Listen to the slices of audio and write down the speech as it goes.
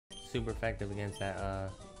super effective against that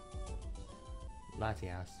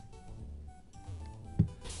Latias.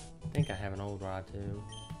 I think I have an old rod too.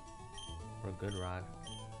 Or a good rod.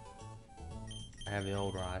 I have the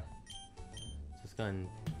old rod. Just go and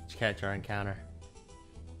catch our encounter.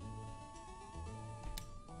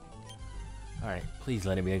 Alright, please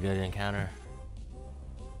let it be a good encounter.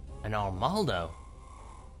 An Armaldo!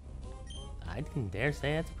 I can dare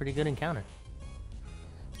say that's a pretty good encounter.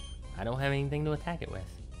 I don't have anything to attack it with.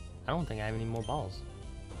 I don't think I have any more balls.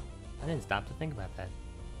 I didn't stop to think about that.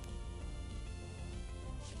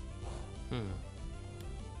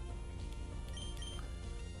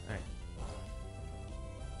 Alright.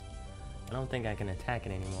 I don't think I can attack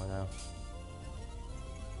it anymore though.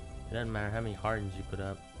 It doesn't matter how many hardens you put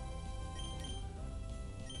up.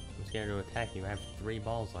 I'm scared to attack you. I have 3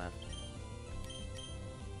 balls left.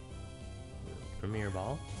 Premier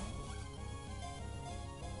ball.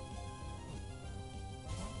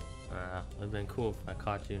 It would have been cool if I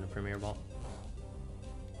caught you in a premier ball.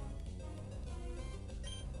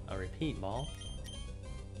 A repeat ball.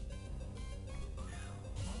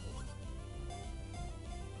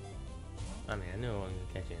 I mean, I knew I wasn't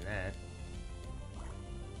gonna catch you in that.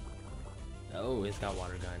 Oh, it's got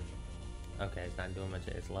water gun. Okay, it's not doing much.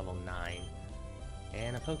 It's level 9.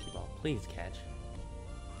 And a Pokeball. Please catch.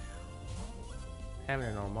 Having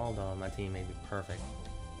an Armaldo on my team may be perfect.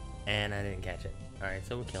 And I didn't catch it. Alright,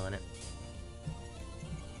 so we're killing it.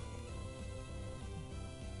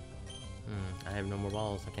 I have no more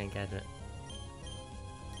balls. I can't catch it.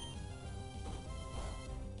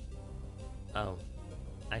 Oh.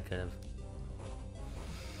 I could have.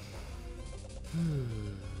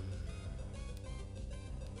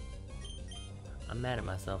 I'm mad at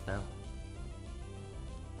myself now.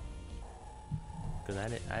 Because I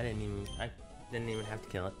didn't even have to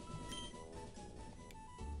kill it.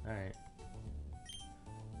 Alright.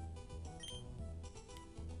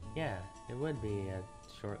 Yeah, it would be a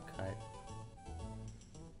shortcut.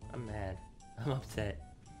 I'm mad. I'm upset.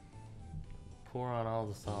 Pour on all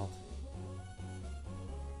the salt.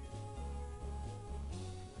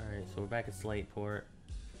 Alright, so we're back at Slateport.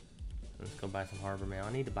 Let's go buy some Harbor Mail.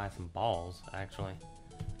 I need to buy some balls, actually.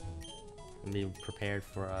 And be prepared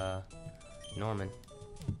for, Norman.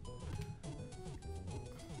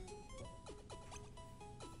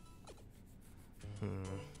 Alright.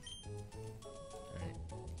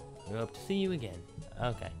 We hope to see you again.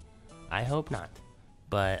 Okay. I hope not.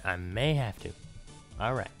 But I may have to.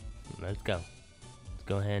 Alright. Let's go. Let's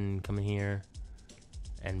go ahead and come in here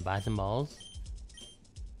and buy some balls.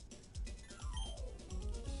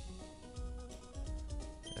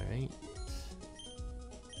 Alright.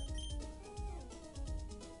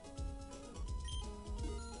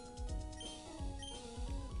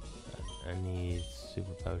 I need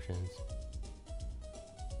super potions.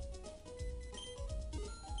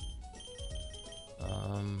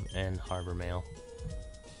 And Harbor Mail.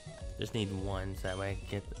 Just need 1 so that way I can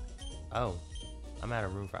get the... Oh, I'm out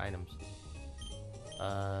of room for items.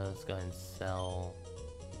 Let's go ahead and sell...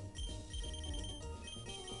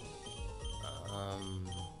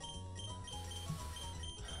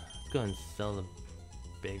 Let's go ahead and sell the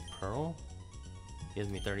big pearl. Gives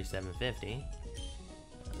me 37.50.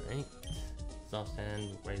 Alright. Soft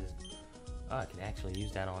sand raises... Oh, I can actually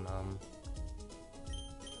use that on,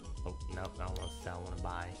 Oh, no, I don't want to sell, I want to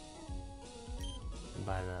buy.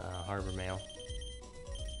 Buy the Harbor Mail.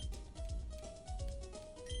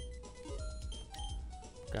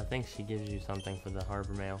 I think she gives you something for the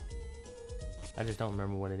Harbor Mail. I just don't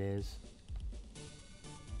remember what it is.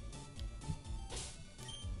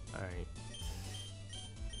 Alright.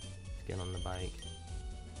 Let's get on the bike.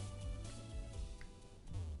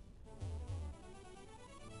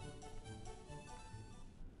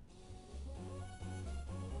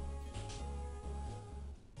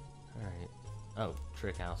 Oh,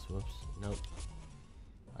 trick house, whoops, nope.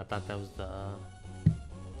 I thought that was the,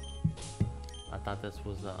 I thought this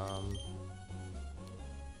was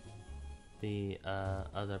the,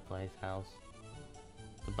 other place, house.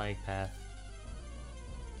 The bike path.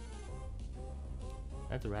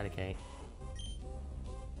 That's Eradicate.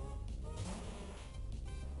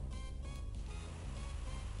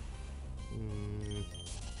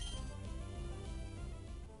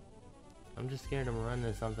 I'm just scared to run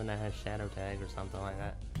into something that has Shadow Tag or something like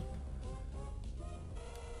that.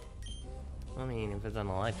 I mean, if it's on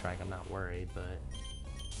the life track, I'm not worried, but...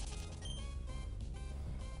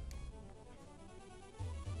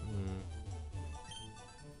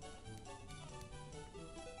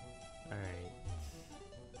 Alright.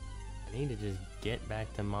 I need to just get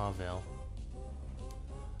back to Mauville.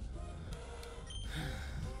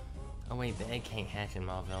 Oh wait, the egg can't hatch in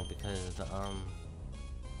Mauville because of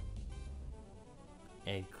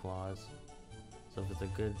the egg clause. So if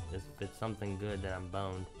it's something good, then I'm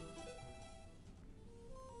boned.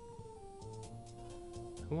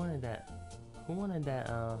 Who wanted that? Who wanted that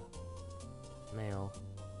mail?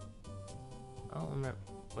 I don't remember.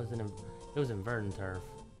 It was in Verdant Turf,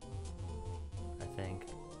 I think.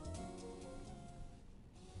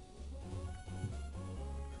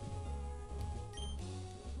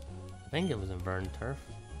 I think it was in Verdant Turf.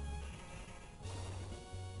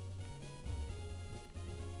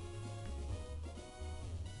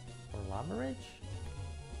 Or Lava Ridge?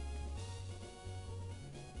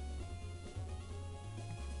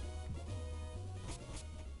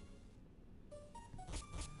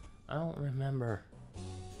 I don't remember.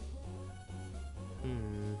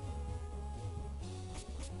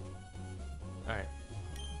 Alright.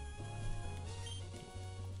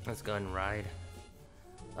 Let's go ahead and ride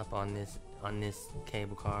up on this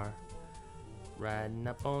cable car. Riding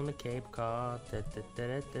up on the cable car.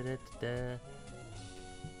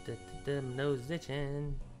 Nose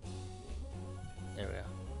itching. There we go.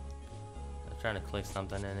 I was trying to click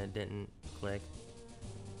something and it didn't click.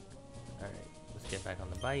 Alright, let's get back on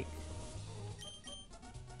the bike.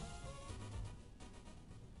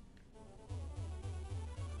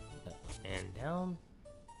 And down.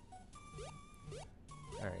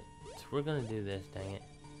 Alright, so we're gonna do this, dang it.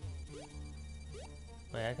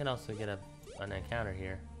 Wait, I can also get an encounter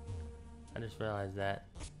here. I just realized that.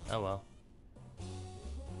 Oh well.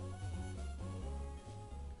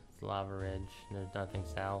 It's Lava Ridge. There's nothing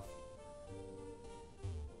south.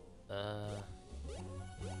 So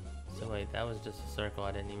wait, that was just a circle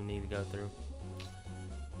I didn't even need to go through.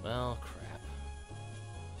 Well, crap.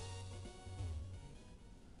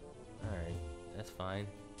 Alright, that's fine.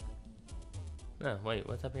 No, wait,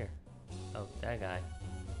 what's up here? Oh, that guy.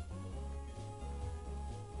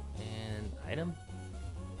 And item?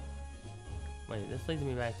 Wait, this leads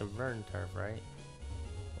me back to Verdant Turf, right?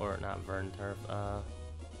 Or not Verdant Turf,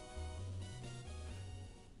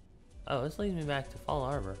 oh, this leads me back to Fall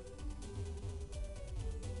Arbor.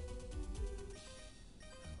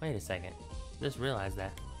 Wait a second. Just realized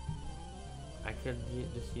that. I could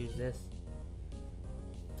just use this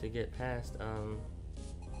to get past,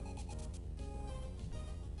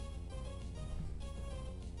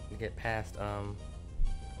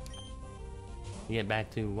 get back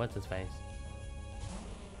to what's his face.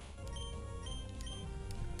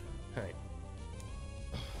 Alright.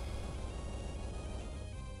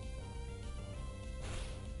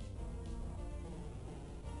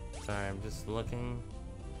 Sorry, I'm just looking.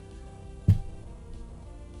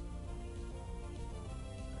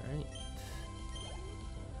 Alright.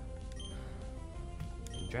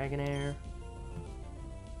 Dragonair.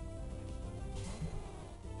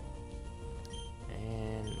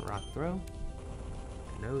 And Rock Throw.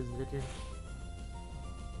 Nose itching.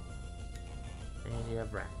 And you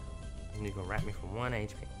have Wrap. And you can wrap me for 1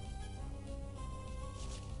 HP.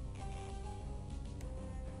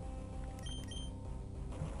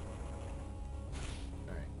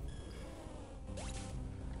 Alright.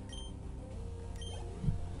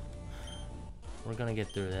 We're gonna get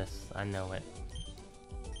through this. I know it.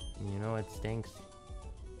 You know it stinks?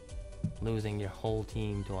 Losing your whole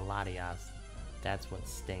team to a Latias. That's what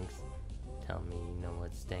stinks. Tell me you know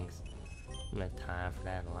what stinks. I don't have time for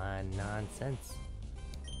that line nonsense.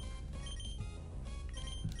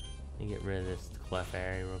 Let me get rid of this Clef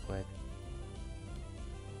area real quick.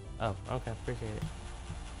 Oh, okay, appreciate it.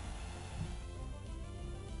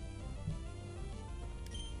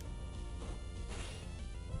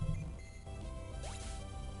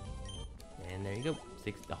 And there you go.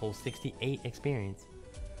 The whole 68 experience.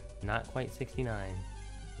 Not quite 69.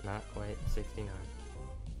 Not quite 69.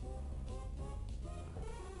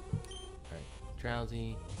 Alright,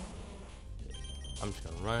 drowsy. I'm just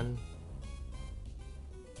gonna run.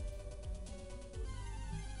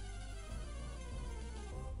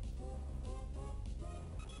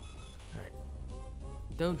 Alright.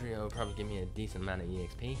 Dodrio will probably give me a decent amount of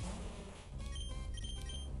EXP.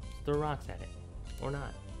 Let's throw rocks at it. Or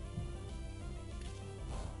not.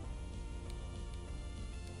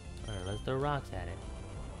 Alright, let's throw rocks at it.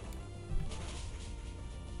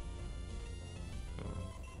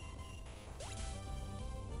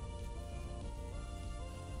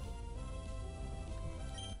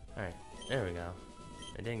 Alright, there we go.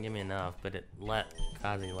 It didn't give me enough, but it let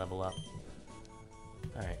Kazi level up.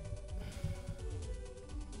 Alright.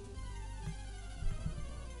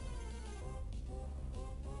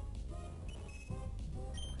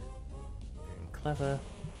 And Clever.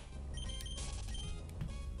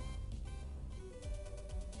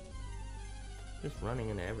 Just running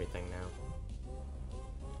into everything now.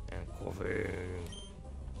 And coughing.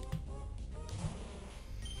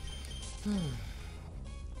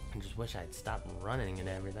 I just wish I'd stopped running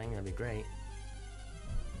into everything. That'd be great.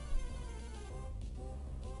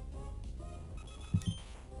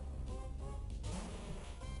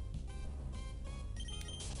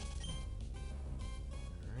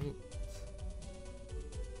 Alright.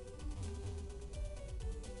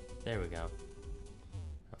 There we go.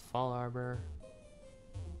 A fall arbor.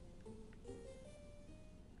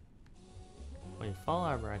 Wait, fall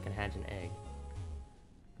arbor I can hatch an egg.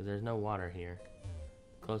 Because there's no water here.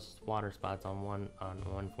 Closest water spots on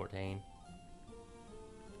 114.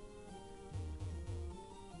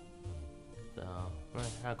 So,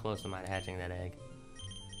 how close am I to hatching that egg?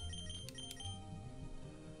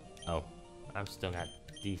 Oh, I've still got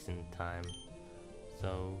decent time.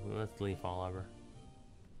 So let's leave fall arbor.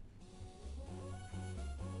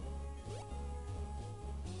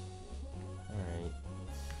 Alright.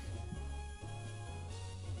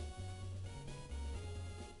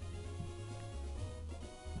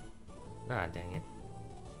 Ah, dang it.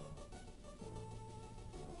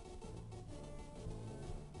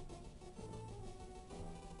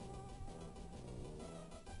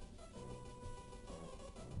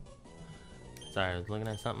 Sorry, I was looking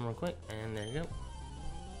at something real quick, and there you go.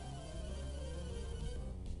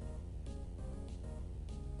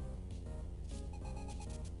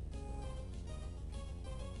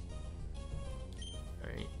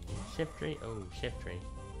 Alright, shift tree. Oh, shift tree.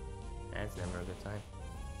 That's never a good sign.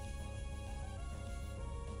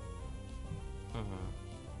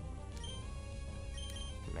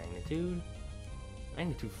 Magnitude?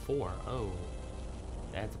 Magnitude 4. Oh,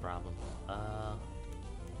 that's a problem.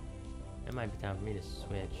 It might be time for me to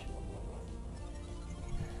switch.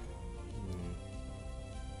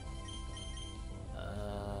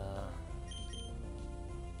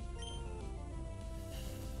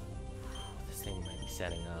 This thing might be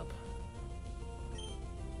setting up.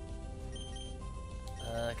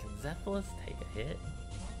 Can Zephyrus take a hit?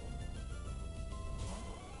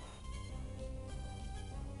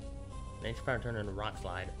 Nature power turned into rock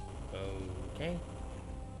slide. Okay.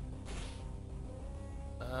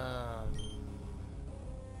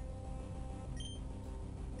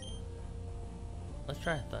 Let's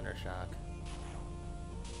try thunder shock.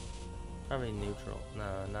 Probably neutral.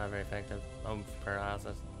 No, not very effective. Oh,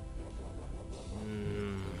 paralysis.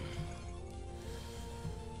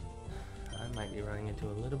 I might be running into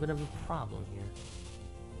a little bit of a problem here.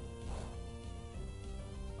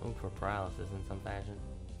 Oh, for paralysis in some fashion.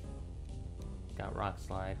 Got rock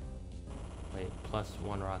slide. Wait,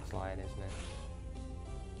 +1 rock slide, isn't it?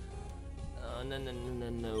 Oh,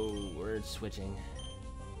 no. We're switching.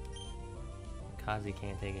 Kazi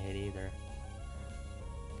can't take a hit either.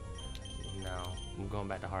 No, I'm going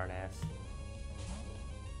back to hard ass.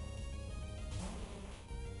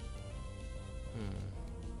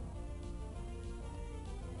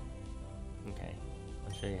 Okay,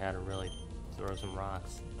 I'll show you how to really throw some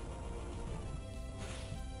rocks.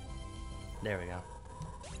 There we go.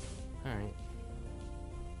 Alright.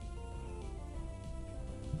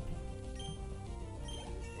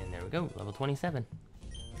 And there we go, level 27.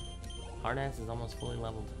 Hard ass is almost fully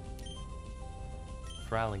leveled.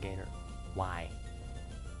 For alligator. Why?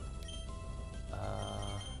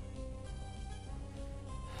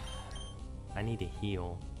 I need to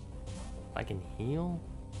heal. If I can heal,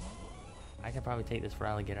 I could probably take this for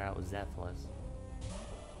alligator out with Zephyrus.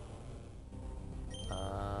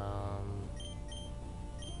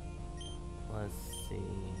 Let's see.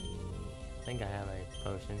 I think I have a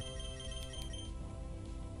potion.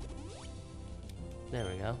 There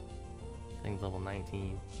we go. Thing's level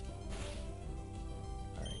 19.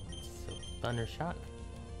 Alright, so thunder shock.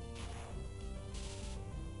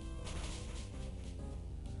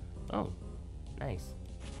 Oh, nice.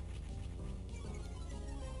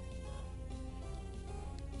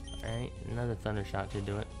 Alright, another thunder shock should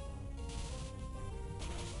do it.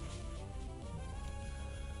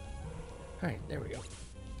 Alright, there we go.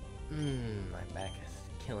 My back is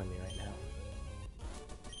killing me right now.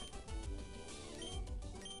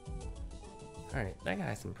 Alright, that guy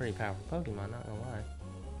has some pretty powerful Pokemon, not gonna lie.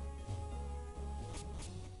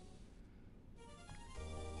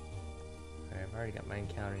 Alright, I've already got my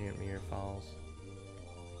encounter here at Mirror Falls.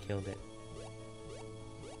 Killed it.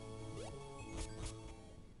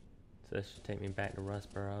 So this should take me back to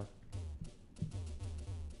Rustboro.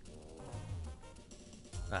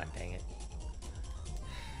 Ah, dang it.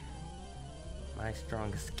 My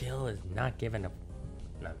strong skill is not giving a...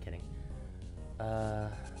 No, I'm kidding.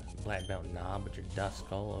 Black belt knob with your Dust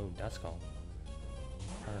Skull. Oh, Dust Skull.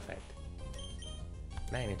 Perfect.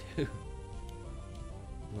 magnitude.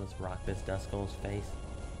 Let's rock this Duskull's face.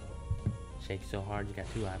 Shake so hard you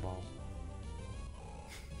got 2 eyeballs.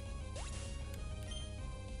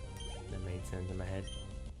 That made sense in my head.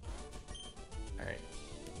 Alright.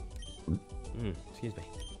 Excuse me.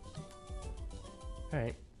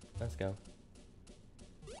 Alright, let's go.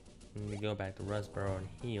 I'm gonna go back to Rustboro and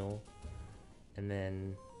heal. And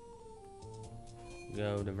then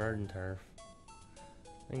go to Verdant Turf.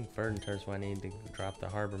 I think Verdant Turf's where I need to drop the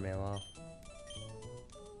harbor mail off.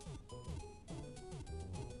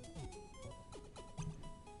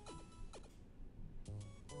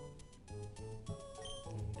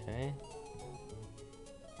 Okay.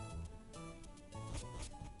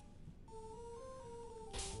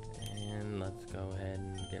 And let's go ahead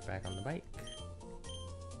and get back on the bike.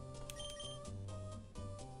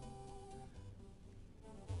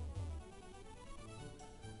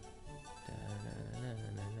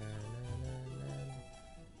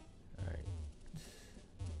 Alright.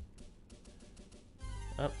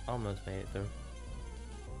 Oh, almost made it through.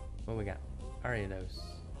 What we got? Ariados.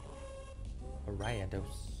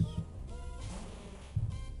 Ariados.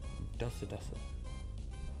 Dosa.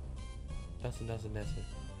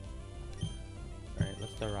 Alright,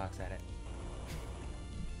 let's throw rocks at it.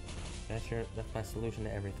 That's my solution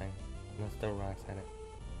to everything. Let's throw rocks at it.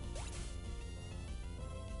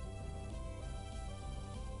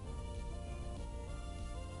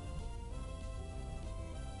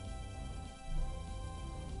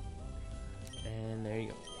 And there you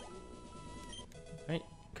go. Alright,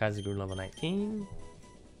 Kazaguru level 19.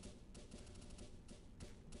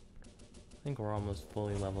 I think we're almost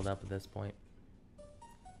fully leveled up at this point.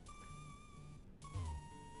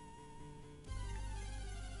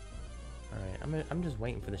 Alright, I'm just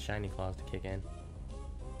waiting for the shiny claws to kick in.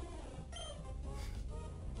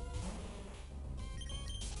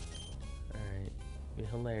 Alright, it'd be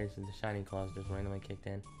hilarious if the shiny claws just randomly kicked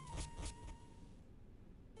in.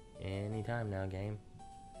 Anytime now, game.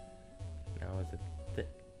 Now,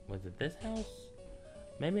 was it this house?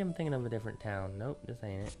 Maybe I'm thinking of a different town. Nope, this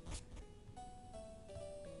ain't it.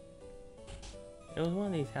 It was one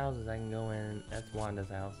of these houses I can go in. That's Wanda's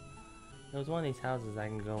house. It was one of these houses I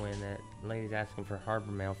can go in that lady's asking for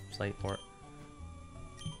harbor mail from Slateport.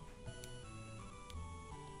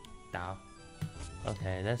 Stop.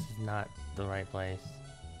 Okay, this is not the right place.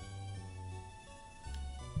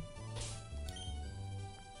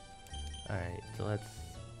 Alright, so let's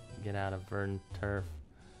get out of Verdant Turf.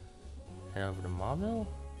 Head over to Mauville,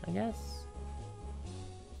 I guess?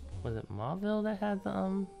 Was it Mauville that had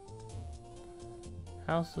the,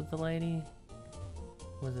 house with the lady?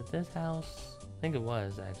 Was it this house? I think it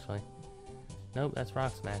was, actually. Nope, that's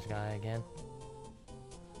Rock Smash guy again.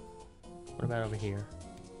 What about over here?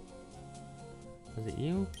 Was it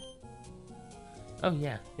you? Oh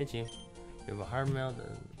yeah, it's you. You have a harbor mail,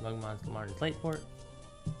 the Bug Monster Martin Slateport.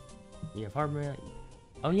 You have harbor mail.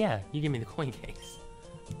 Oh yeah, you give me the coin case.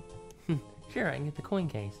 Sure, I can get the coin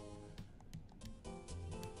case.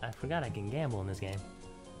 I forgot I can gamble in this game.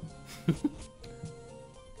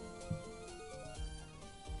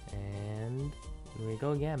 And here we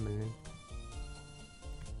go gambling.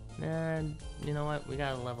 And you know what? We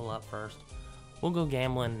gotta level up first. We'll go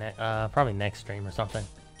gambling probably next stream or something.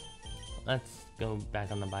 Let's go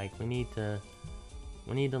back on the bike. We need to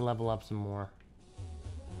level up some more.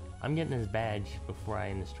 I'm getting this badge before I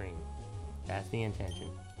end the stream. That's the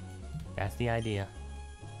intention. That's the idea.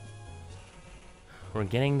 We're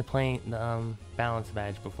getting the balance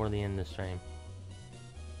badge before the end of the stream.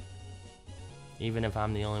 Even if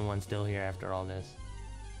I'm the only one still here after all this.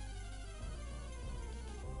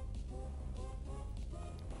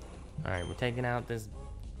 Alright, we're taking out this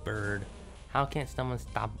bird. How can't someone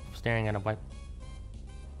stop staring at a white...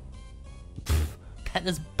 That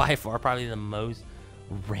is by far probably the most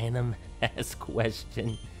random ass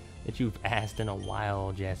question that you've asked in a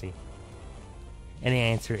while, Jesse. And the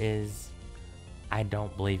answer is, I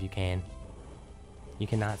don't believe you can. You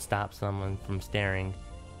cannot stop someone from staring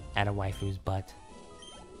at a waifu's butt.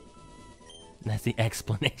 That's the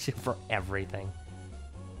explanation for everything.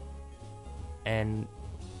 And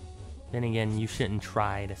then again, you shouldn't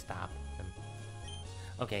try to stop them.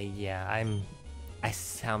 Okay, yeah, I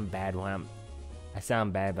sound bad when I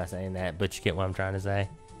sound bad by saying that, but you get what I'm trying to say.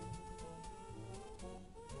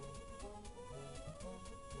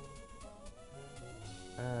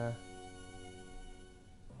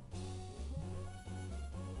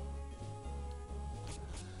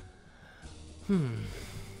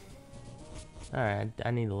 Alright,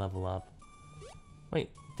 I need to level up. Wait,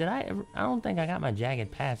 did I ever... I don't think I got my Jagged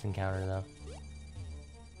Pass encounter, though.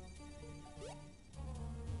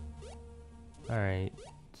 Alright.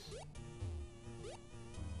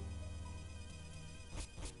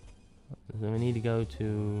 So we need to go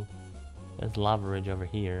to this lava ridge over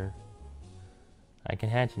here. I can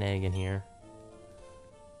hatch an egg in here.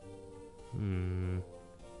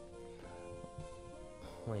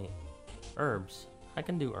 Wait. Herbs. I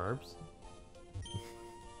can do herbs.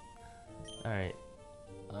 Alright.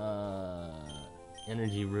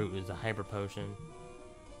 Energy root is a hyper potion.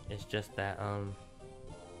 It's just that,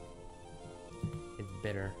 it's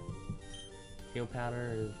bitter. Heal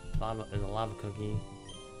powder is a lava cookie.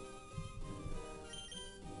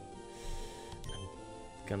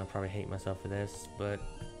 I'm gonna probably hate myself for this, but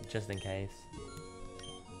just in case.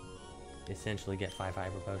 Essentially get 5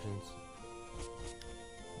 hyper potions.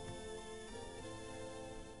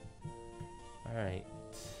 Alright.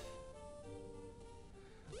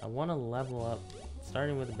 I want to level up,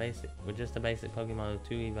 starting with just a basic Pokemon with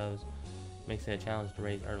 2 Evos, makes it a challenge to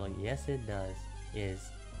raise early. Yes, it does.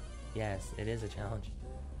 Yes, it is a challenge.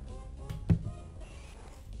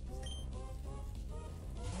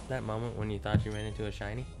 That moment when you thought you ran into a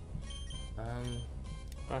shiny.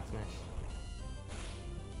 Rock Smash.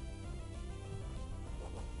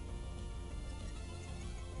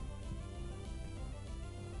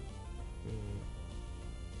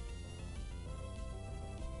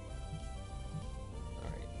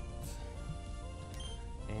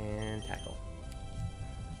 Tackle.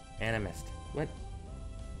 And I missed. What?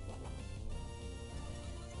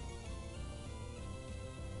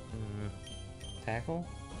 Tackle?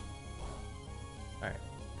 Alright,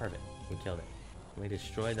 perfect. We killed it. We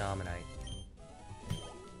destroyed the Ammonite.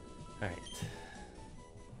 Alright.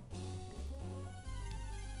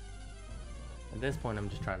 At this point, I'm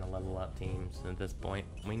just trying to level up teams. At this point,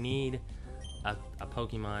 we need a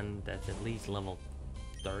Pokemon that's at least level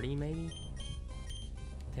 30, maybe?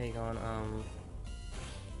 Take on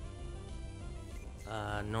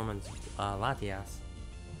Norman's Latias.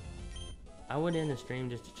 I would end the stream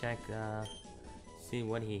just to check, see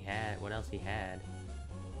what else he had.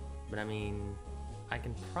 But I mean, I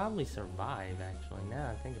can probably survive actually. Now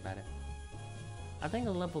I think about it, I think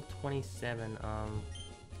a level 27.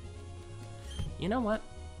 You know what?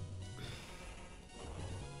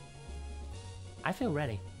 I feel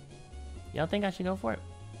ready. Y'all think I should go for it?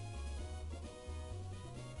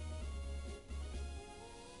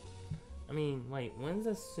 I mean, wait, when's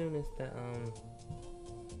the soonest that,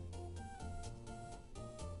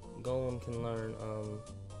 Golem can learn,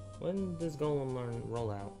 when does Golem learn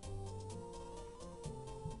rollout?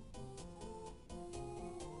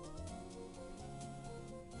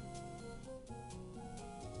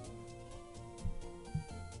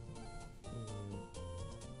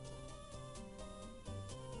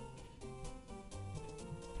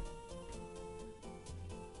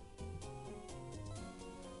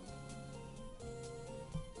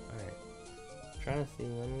 Trying to see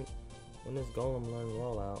when does Golem learn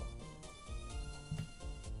rollout.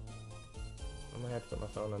 I'm gonna have to put my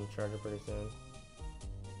phone on the charger pretty soon.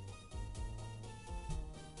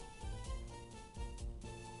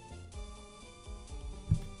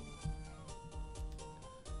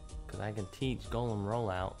 Cause I can teach Golem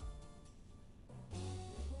rollout.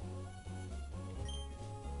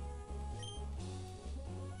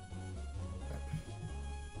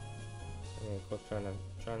 I mean, of course,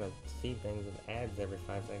 trying to see things with ads every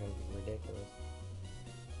 5 seconds is ridiculous.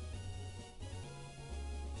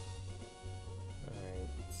 Alright.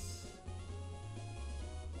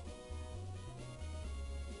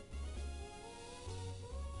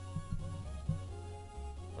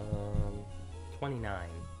 29.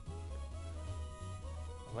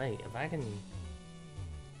 Wait, if I can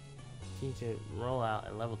teach it rollout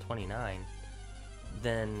at level 29,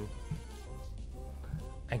 then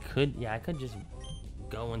I could just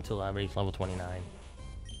go until I reach level 29.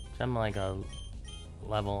 So I'm like I'm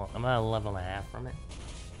about a level and a half from it.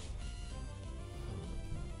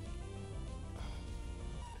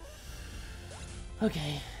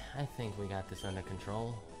 Okay, I think we got this under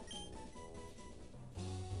control.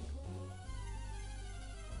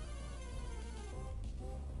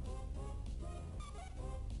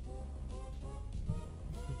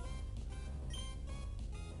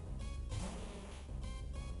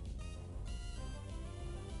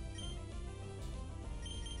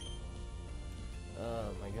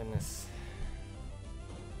 Oh my goodness.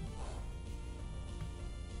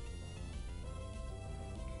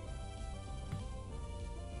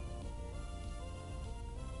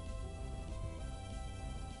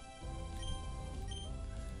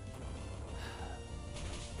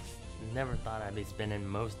 Never thought I'd be spending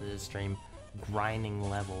most of this stream grinding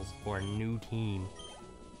levels for a new team.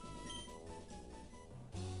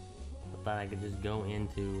 thought I could just go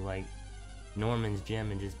into like Norman's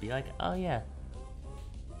gym and just be like, oh yeah.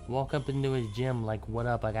 Walk up into his gym like, what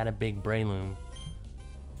up, I got a big Breloom.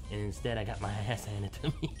 And instead I got my ass handed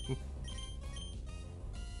to me.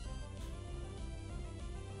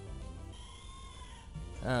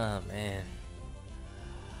 Oh man.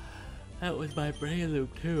 That was my Breloom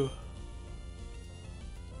too.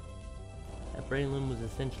 That Breloom was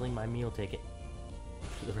essentially my meal ticket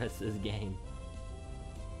for the rest of this game.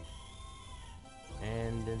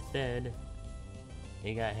 And instead,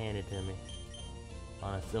 it got handed to me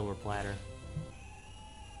on a silver platter.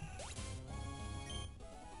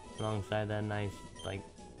 Alongside that nice, like,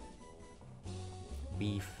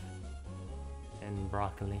 beef and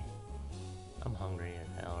broccoli. I'm hungry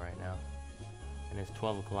as hell right now. And it's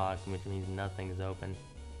 12 o'clock, which means nothing is open.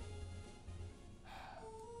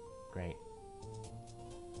 Great.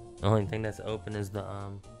 The only thing that's open is the,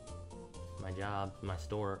 my job, my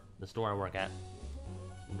store, the store I work at.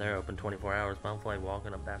 They're open 24 hours, but I don't feel like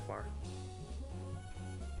walking up that far.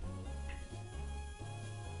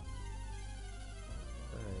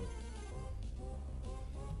 Alright.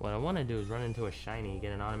 What I want to do is run into a shiny,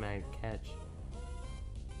 get an automatic catch.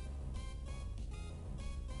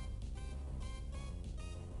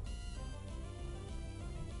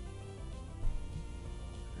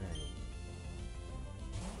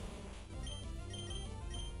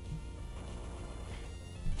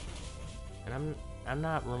 And I'm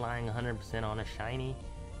not relying 100% on a shiny,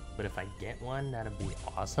 but if I get one, that'd be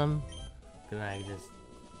awesome. Cause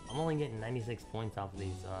I'm only getting 96 points off of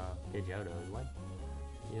these Pidgeotos. What?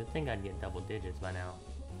 You'd think I'd get double digits by now.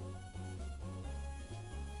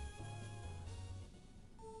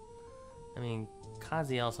 I mean,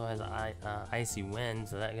 Kazi also has Icy Wind,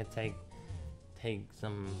 so that could take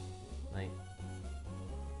some, like,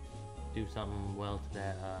 do something well to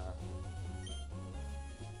that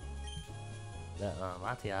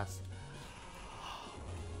Latias.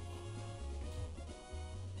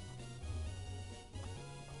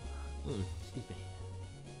 Excuse me.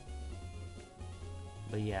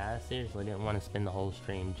 But yeah, I seriously didn't want to spend the whole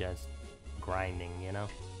stream just grinding, you know?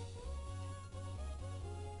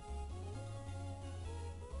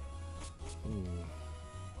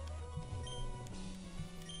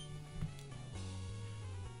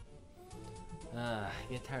 I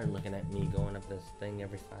get tired looking at me going up this thing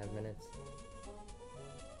every 5 minutes.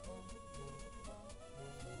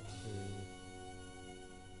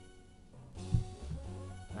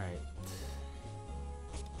 Alright.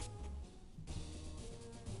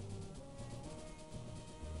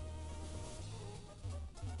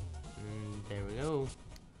 There we go.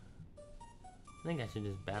 I think I should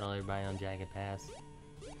just battle everybody on Jagged Pass.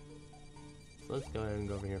 So let's go ahead and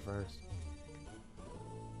go over here first.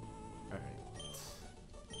 Alright.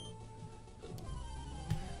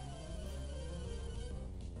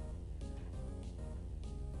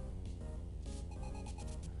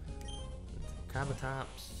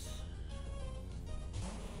 Kabatops.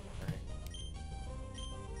 Alright.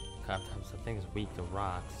 Kabatops, I think, is weak to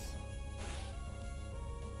rocks.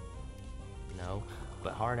 No,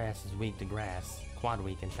 but Hardass is weak to grass. Quad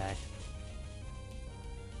weak, in fact.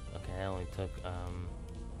 Okay, I only took, I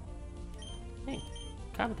think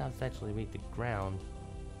Kabatops is actually weak to ground.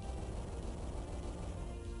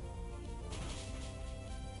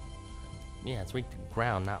 Yeah, it's weak to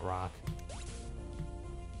ground, not rock.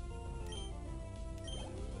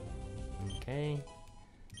 Okay.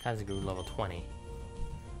 Kazagoo level 20.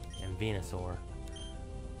 And Venusaur.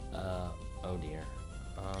 Oh dear.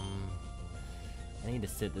 I need to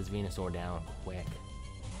sit this Venusaur down quick.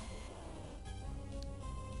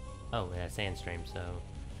 Oh, yeah, Sandstream, so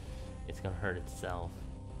it's gonna hurt itself.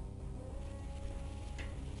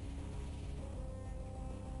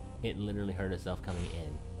 It literally hurt itself coming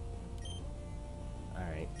in.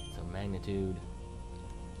 Alright, so Magnitude.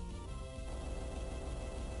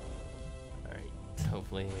 Alright,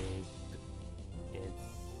 hopefully it's...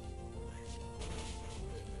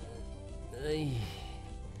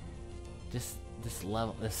 This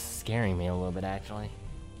level, this is scaring me a little bit, actually.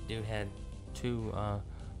 Dude had two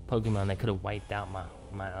Pokemon that could have wiped out my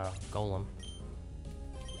Golem.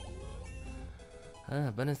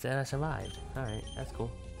 But instead I survived. Alright, that's cool.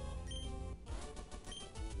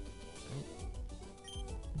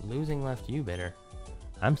 Losing left you bitter.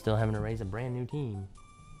 I'm still having to raise a brand new team.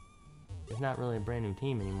 It's not really a brand new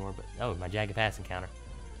team anymore, but... Oh, my Jagged Pass encounter.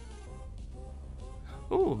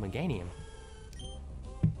 Ooh, Meganium.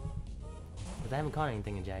 I haven't caught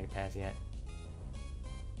anything in Jagged Pass yet.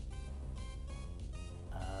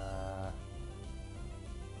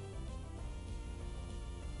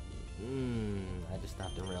 I just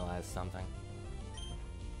stopped and realized something.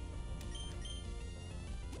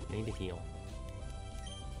 Need to heal.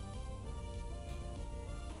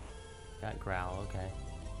 Got growl, okay.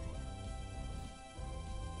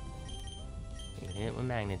 You can hit it with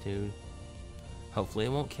magnitude. Hopefully it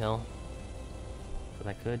won't kill. But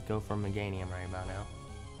I could go for Meganium right about now.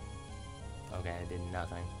 Okay, I did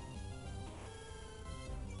nothing.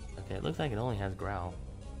 Okay, it looks like it only has growl.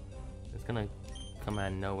 It's gonna come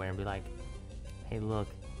out of nowhere and be like, hey look,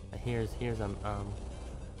 here's a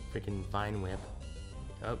freaking vine whip.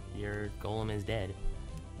 Oh, your golem is dead.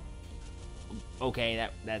 Okay,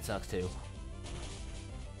 that sucks too.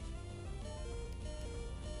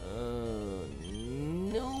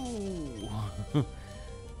 No.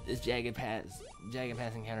 This jagged pass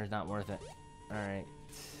encounter is not worth it. All right.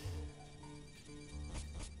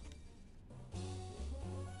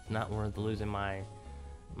 Not worth losing my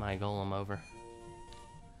golem over,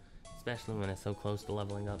 especially when it's so close to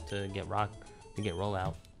leveling up to get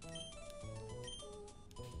rollout.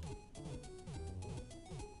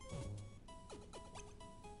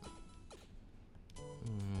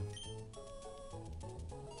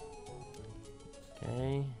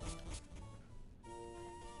 Okay.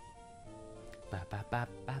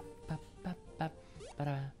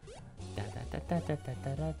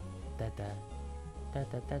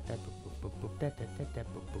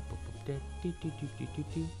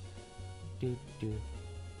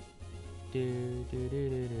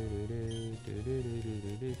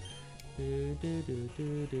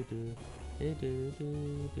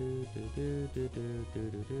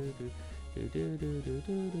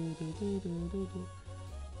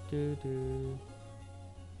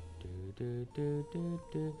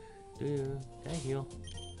 Can I heal?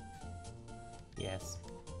 Yes.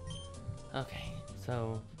 Okay,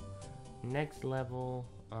 so next level,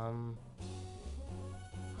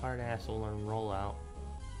 hard ass will learn rollout.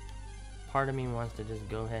 Part of me wants to just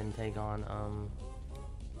go ahead and take on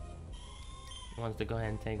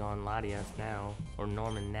Latias now, or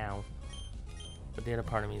Norman now. But the other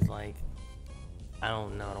part of me is like, I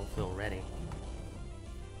don't know, I don't feel ready.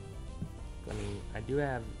 I mean, I do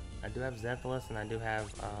have Zephylos and I do have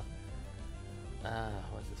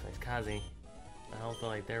what's his face, Kazi. I don't feel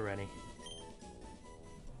like they're ready.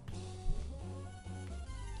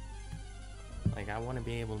 Like, I want to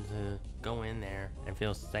be able to go in there and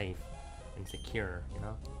feel safe and secure, you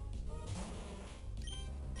know?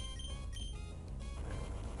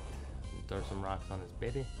 Throw some rocks on this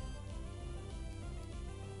baby.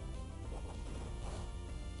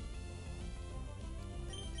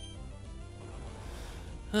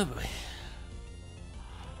 Oh boy.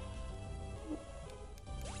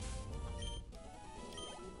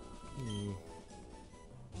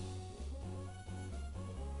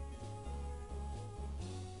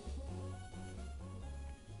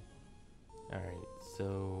 Alright,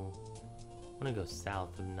 so I'm gonna go south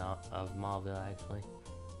of Mauville actually.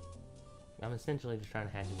 I'm essentially just trying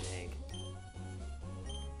to hatch an egg.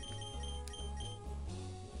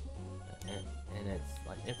 And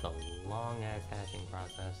it's a long ass hatching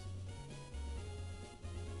process.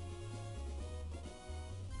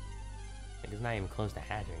 Like, it's not even close to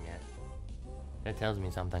hatching yet. That tells me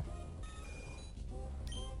something.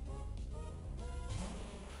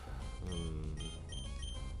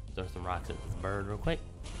 Throw some rocks at this bird real quick.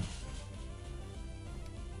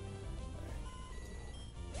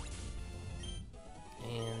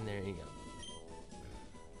 And there you go.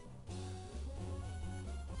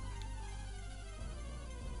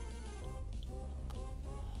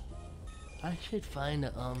 I should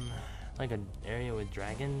find like an area with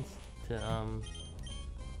dragons to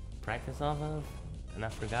practice off of, and I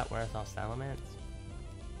forgot where I saw Salamence.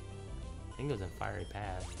 I think it was in Fiery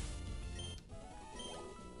Path.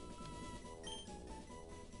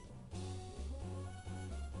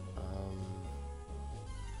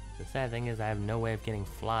 The sad thing is I have no way of getting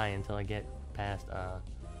Fly until I get past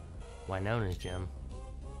Wynona's gym.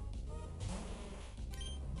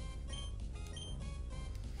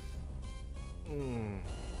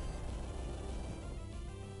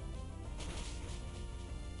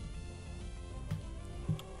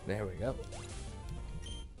 There we go.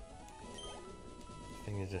 This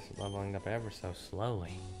thing is just leveling up ever so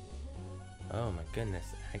slowly. Oh my goodness,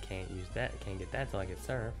 I can't use that. I can't get that till I get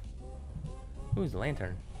Surf. Who's the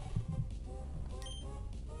Lantern?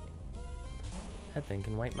 That thing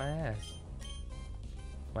can wipe my ass.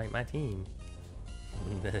 Wipe my team.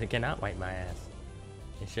 It cannot wipe my ass.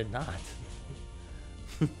 It should not.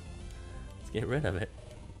 Let's get rid of it.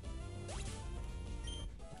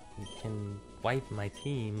 It can wipe my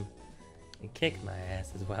team and kick my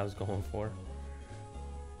ass is what I was going for.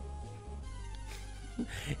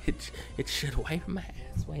 It should wipe my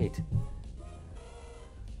ass. Wait.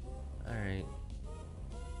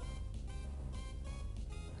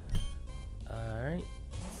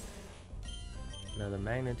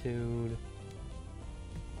 magnitude.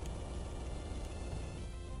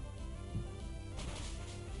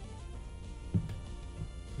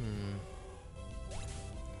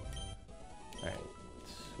 Alright.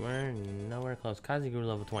 We're nowhere close. Kazi grew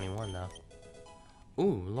level 21 though.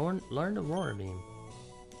 Ooh, learned Aurora Beam.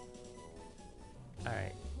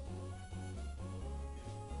 Alright.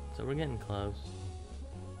 So we're getting close.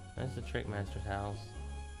 That's the Trick Master's house.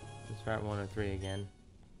 Let's start 103 again.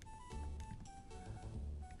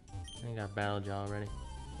 I got battled you already.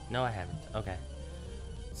 No, I haven't. Okay.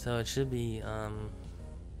 So it should be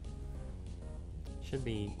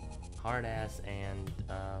Hard Ass and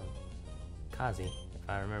Kazi, if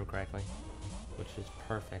I remember correctly, which is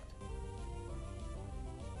perfect.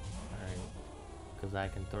 Alright, because I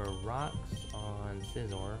can throw rocks on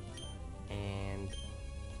Scizor and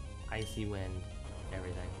Icy Wind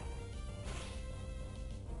everything.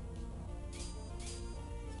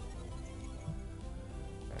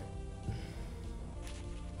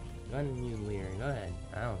 Go ahead and use Leer. Go ahead.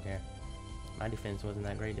 I don't care. My defense wasn't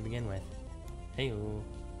that great to begin with. Hey-o.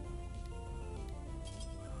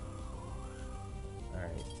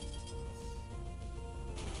 Alright.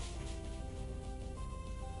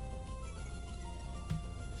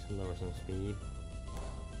 Just lower some speed.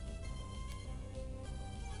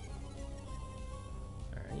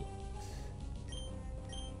 Alright.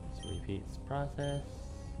 Let's repeat this process.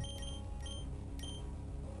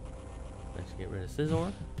 Let's get rid of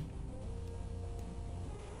Scizor.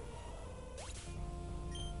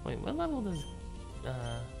 Wait, what level does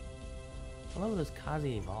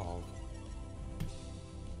Kazi evolve?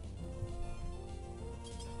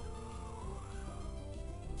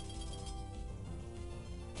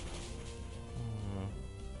 Hmm.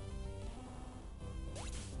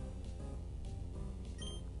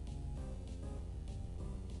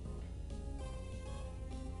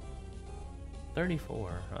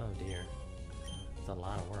 34. Oh dear. That's a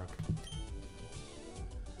lot of work.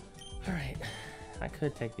 Alright. I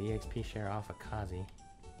could take the EXP share off of Kazi.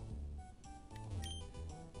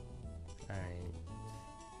 Alright.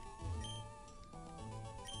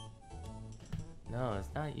 No,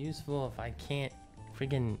 it's not useful if I can't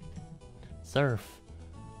freaking surf.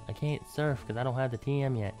 I can't surf because I don't have the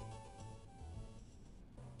TM yet.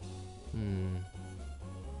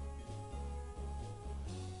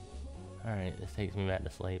 Alright, this takes me back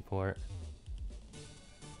to Slateport.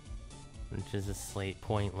 Which is a Slate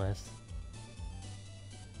pointless.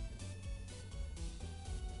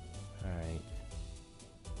 Alright.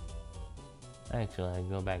 Actually, I can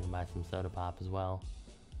go back and buy some soda pop as well.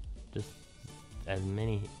 Just as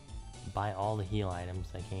many, buy all the heal items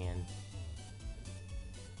I can.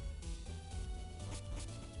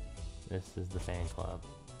 This is the fan club.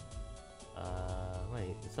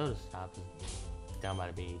 Wait, the soda shop is down by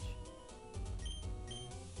the beach.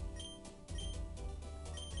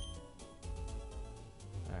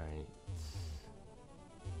 Alright.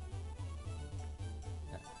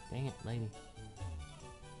 Dang it, lady.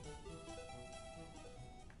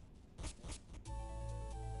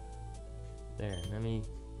 There, let me...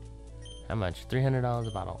 How much? $300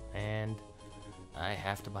 a bottle. And I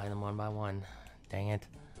have to buy them one by one. Dang it.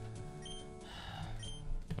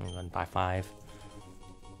 I'm going to buy 5.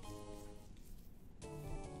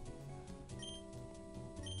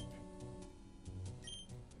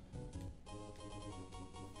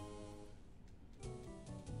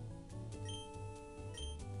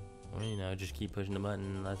 Well, you know, just keep pushing the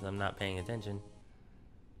button unless I'm not paying attention.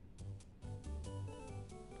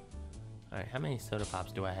 Alright, how many soda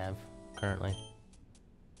pops do I have currently?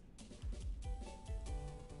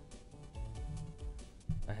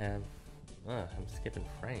 I have... I'm skipping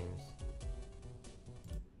frames.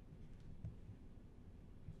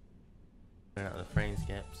 Out the frame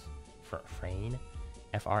skips. Frane?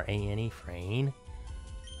 F-R-A-N-E? Frane?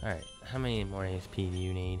 Alright, how many more ASP do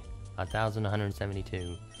you need?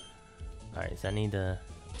 1,172. Alright, so I need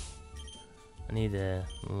to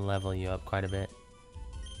level you up quite a bit.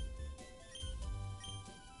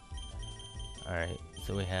 Alright,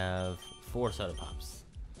 so we have 4 soda pops.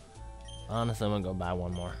 Honestly, I'm gonna go buy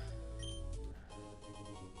one more.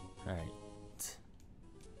 Alright.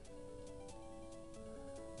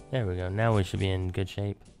 There we go. Now we should be in good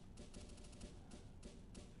shape.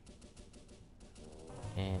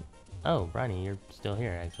 And... oh, Bronny, you're still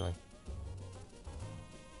here, actually.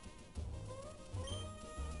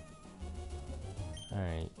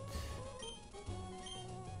 Alright.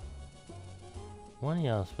 One of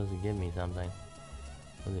y'all was supposed to give me something.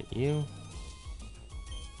 Was it you?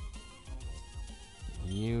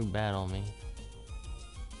 You battle me.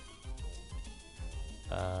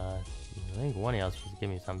 I think one of y'all was supposed to give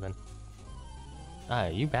me something. Ah,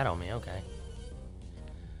 you battle me, okay.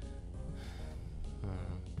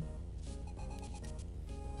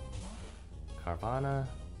 Carvana.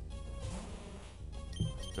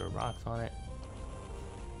 Throw rocks on it.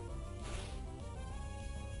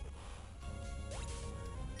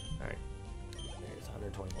 Alright. There's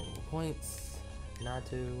 120 points. Not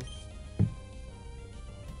to.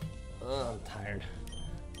 Ugh, I'm tired.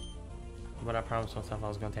 But I promised myself I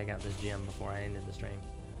was going to take out this gym before I ended the stream.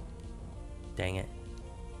 Dang it.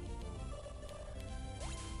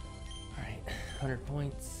 Alright, 100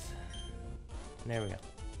 points. There we go.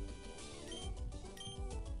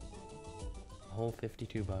 A whole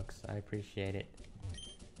 52 bucks. I appreciate it.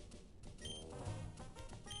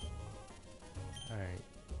 Alright.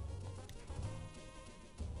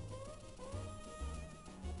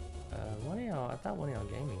 One of y'all, I thought one of y'all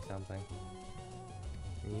gave me something.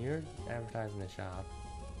 You're advertising the shop.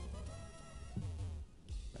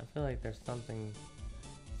 I feel like there's something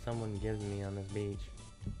someone gives me on this beach.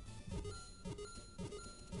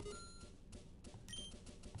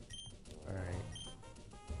 Alright.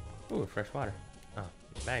 Ooh, fresh water. Oh,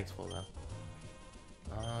 the bag's full though.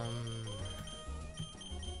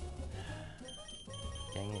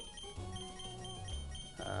 Dang it.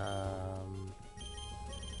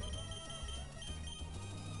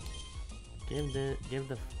 Give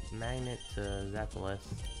the magnet to Zaphalis.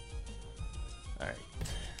 Alright.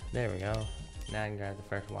 There we go. Now I can grab the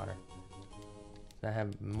fresh water. So I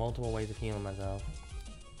have multiple ways of healing myself.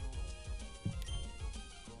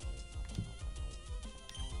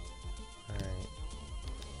 Alright.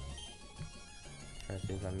 Try to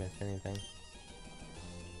see if I missed anything.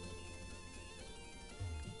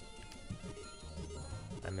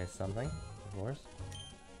 I missed something, of course.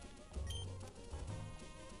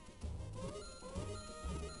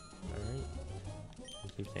 Alright. I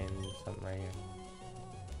keep saying there's something right here.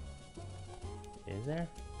 Is there?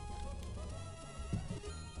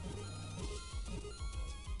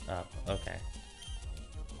 Oh, okay.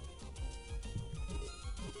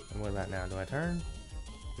 And what about now? Do I turn?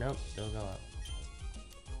 Nope, still go up.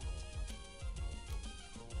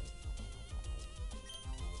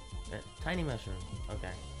 Tiny mushroom.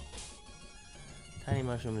 Okay. Tiny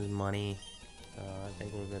mushroom is money, so I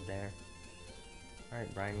think we're good there.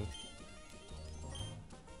 Alright, Briny.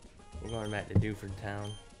 We're going back to Dewford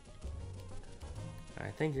Town. I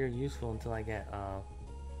think you're useful until I get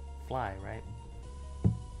fly, right?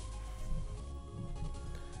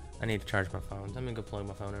 I need to charge my phone. Let me go plug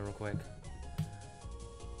my phone in real quick.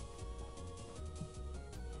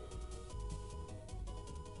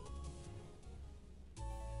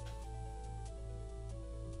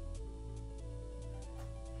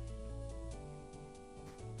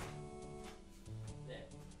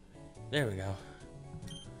 There we go.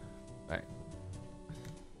 Alright.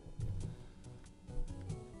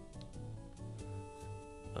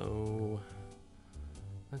 Oh.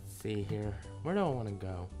 Let's see here. Where do I want to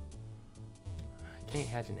go? I can't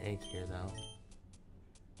hatch an egg here, though.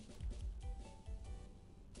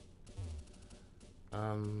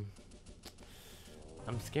 I'm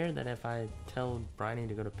scared that if I tell Briny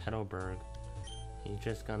to go to Petalburg, he's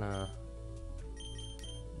just gonna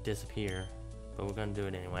disappear. But we're gonna do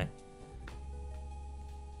it anyway.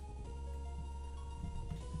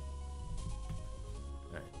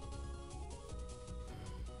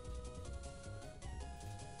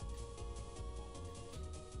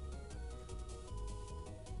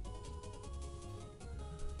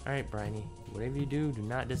 Alright, Briny. Whatever you do, do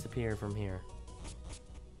not disappear from here.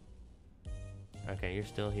 Okay, you're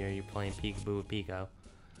still here. You're playing peekaboo with Pico.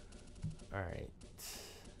 Alright.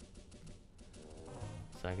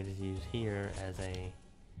 So I could just use here as a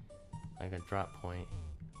like a drop point.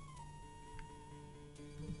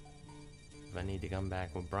 If I need to come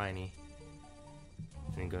back with Briny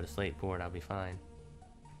and then go to Slateport, I'll be fine.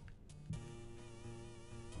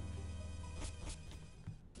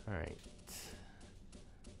 Alright.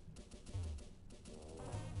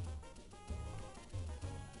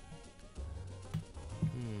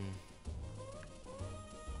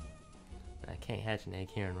 I can't hatch an egg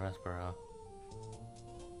here in Rustboro.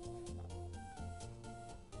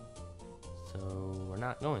 So we're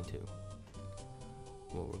not going to.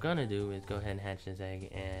 What we're gonna do is go ahead and hatch this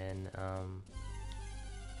egg in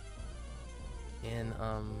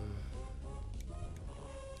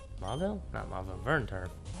Mauville? Not Mauville, Vernturf.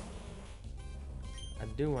 I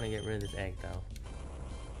do want to get rid of this egg though.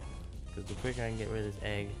 Because the quicker I can get rid of this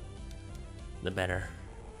egg, the better.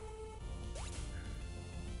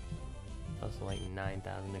 It's also like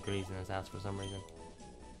 9,000 degrees in this house for some reason.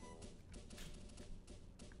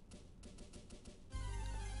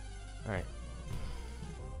 Alright.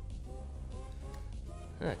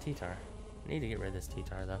 T-tar. Need to get rid of this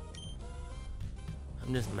T-tar though.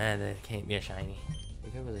 I'm just mad that it can't be a shiny.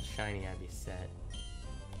 If it was a shiny, I'd be set.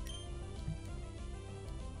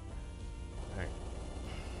 Alright.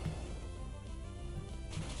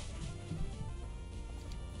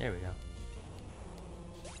 There we go.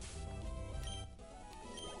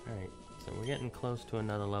 Alright, so we're getting close to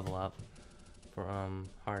another level up for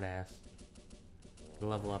hard ass. The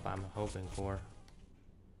level up I'm hoping for.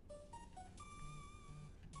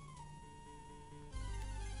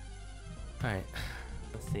 Alright,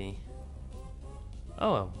 let's see.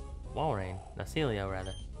 Oh, a Walrein. Nacilio,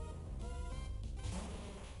 rather.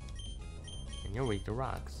 And you're weak to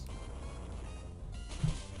rocks.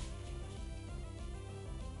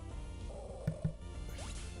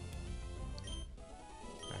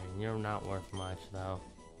 Alright, you're not worth much, though.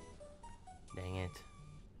 Dang it.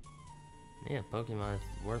 Yeah, Pokemon is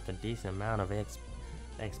worth a decent amount of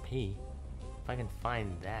XP. If I can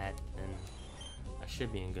find that, then I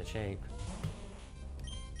should be in good shape.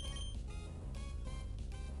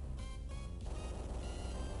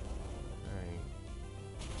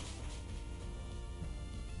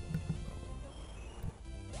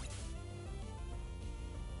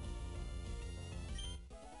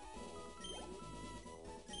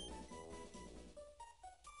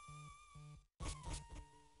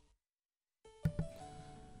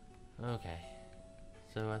 Okay,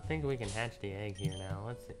 so I think we can hatch the egg here now.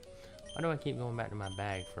 Let's see. Why do I keep going back to my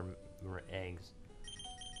bag for eggs?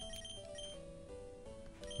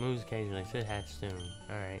 Moves occasionally, should hatch soon.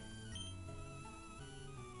 Alright.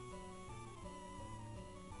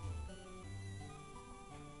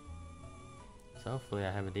 So hopefully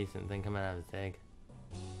I have a decent thing coming out of this egg.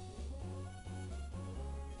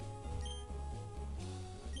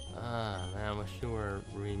 Ah, man, I wish you were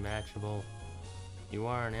rematchable. You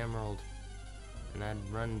are an emerald, and I'd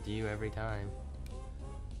run to you every time.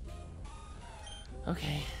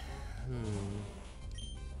 Okay.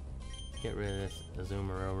 Get rid of this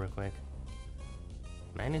Azumarill real quick.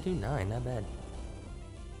 Magnitude 9, not bad.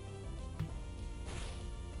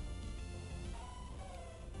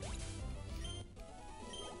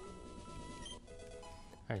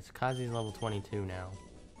 Alright, so Kazi's level 22 now.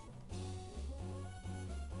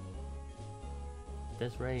 At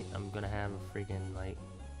this rate, I'm gonna have a freaking, like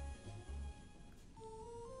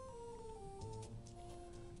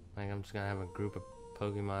I'm just gonna have a group of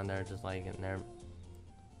Pokemon that are just like in there,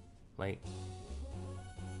 like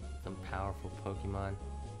some powerful Pokemon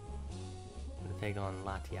to take on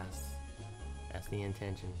Latias. That's the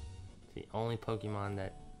intention. It's the only Pokemon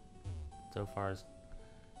that so far has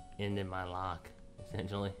ended my lock,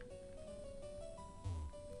 essentially.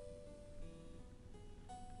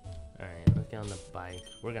 Alright, let's get on the bike.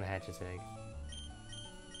 We're gonna hatch this egg.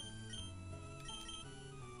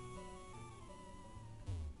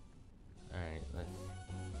 Alright, let's...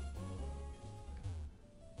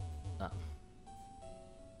 Oh.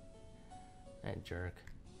 That jerk.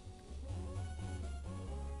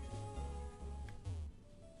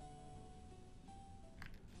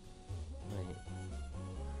 Wait.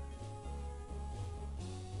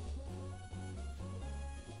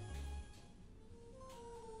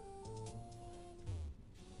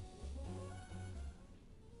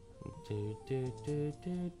 Do do do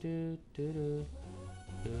do do do do.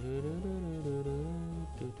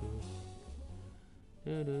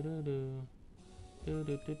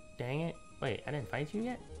 Dang it. Wait, I didn't fight you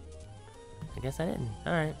yet? I guess I didn't.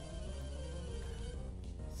 Alright.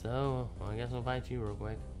 So, well, I guess we'll fight you real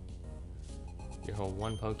quick. You hold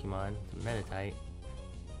one Pokemon, Meditite.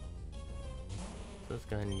 So let's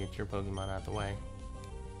go ahead and get your Pokemon out the way.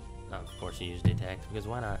 Oh, of course you use Detect, because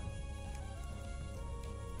why not?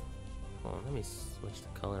 Hold on, let me switch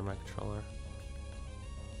the color of my controller.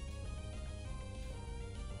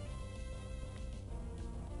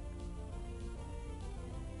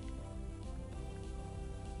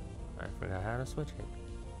 I forgot how to switch it.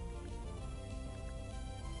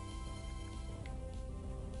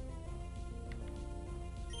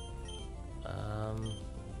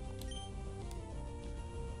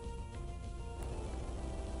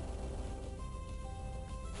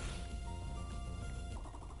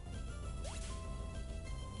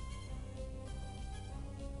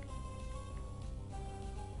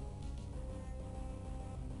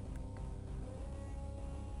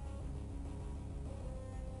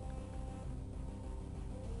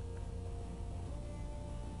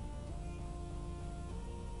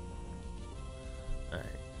 Alright.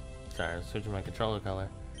 Sorry, I was switching my controller color.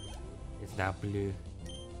 It's now blue.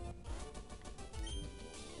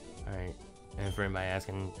 Alright. And for anybody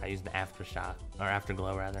asking, I use the Aftershock, or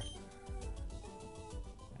Afterglow rather.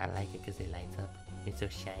 I like it because it lights up. It's so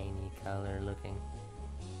shiny color looking.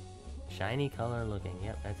 Shiny color looking.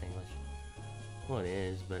 Yep, that's English. Well, it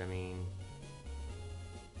is, but I mean...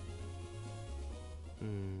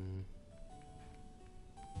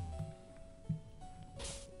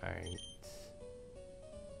 Alright.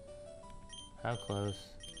 How close?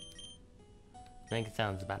 I think it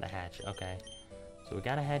sounds about to hatch. Okay. So we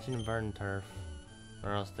gotta hatch in verdant turf,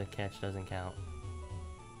 or else the catch doesn't count.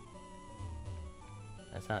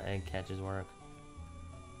 That's how egg catches work.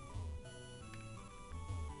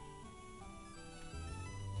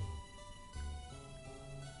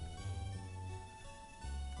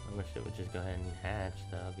 I wish it would just go ahead and hatch,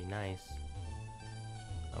 that would be nice.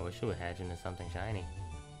 I wish it would hatch into something shiny.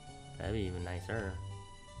 That'd be even nicer.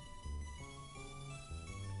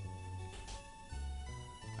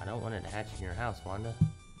 I don't want it to hatch in your house, Wanda.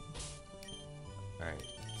 Alright.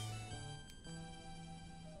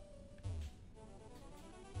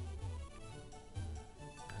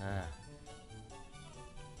 Ah.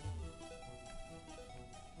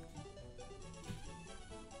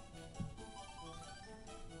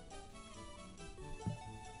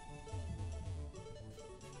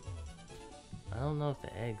 I don't know if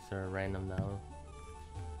the eggs are random though.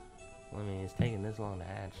 I mean, it's taking this long to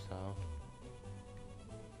hatch, so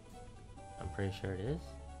I'm pretty sure it is.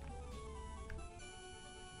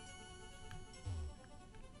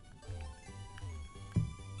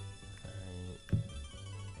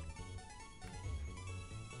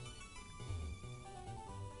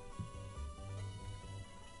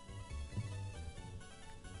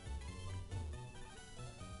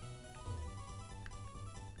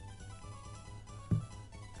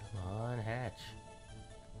 Hatch.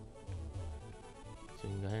 So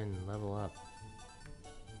you can go ahead and level up.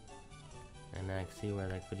 And I can see where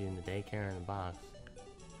they put you in the daycare in the box.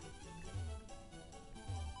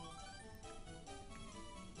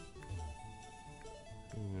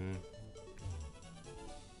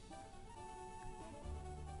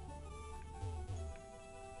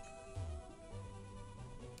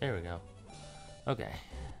 There we go. Okay.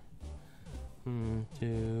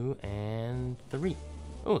 2 and 3.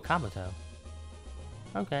 Oh, a Kabuto.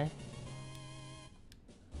 Okay.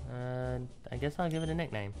 I guess I'll give it a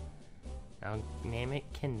nickname. I'll name it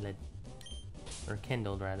Kindled. Or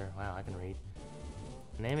Kindled, rather. Wow, I can read.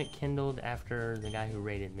 Name it Kindled after the guy who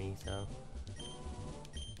raided me, so...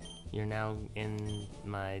 You're now in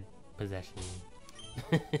my possession.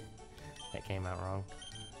 That came out wrong.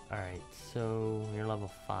 Alright, so you're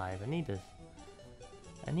level 5. I need to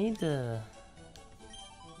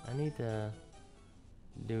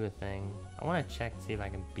do a thing. I want to check to see if I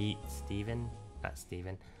can beat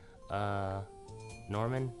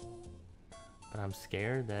Norman, but I'm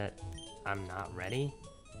scared that I'm not ready.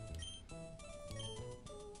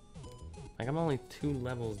 Like, I'm only 2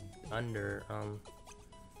 levels under,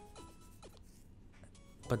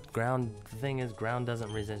 but the thing is, ground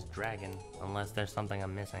doesn't resist dragon unless there's something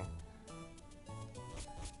I'm missing.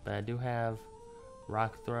 But I do have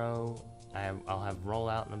rock throw. I'll have roll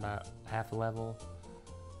out in about half a level.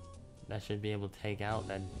 That should be able to take out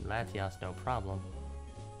that Latios no problem.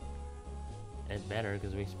 It better,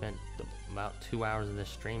 because we spent about 2 hours of this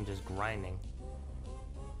stream just grinding.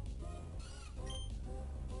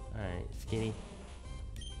 Alright, Skinny.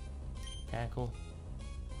 Tackle.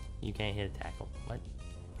 You can't hit a tackle. What?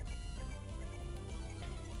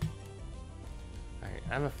 Alright,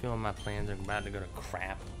 I have a feeling my plans are about to go to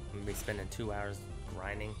crap. I'm gonna be spending 2 hours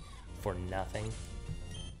grinding for nothing.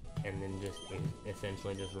 And then just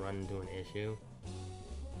essentially just run into an issue.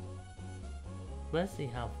 Let's see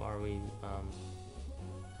how far Mlem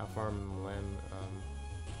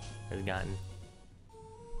has gotten.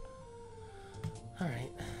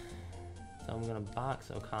 Alright. So I'm gonna box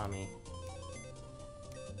Okami.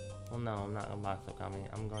 Well, no, I'm not gonna box Okami.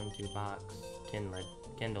 I'm going to box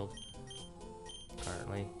Kindled.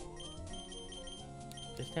 Currently.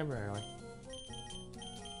 Just temporarily.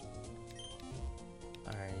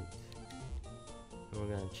 Alright. We're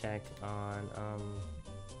gonna check on,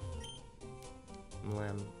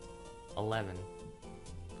 Mlem 11.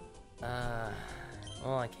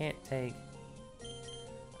 Well, I can't take...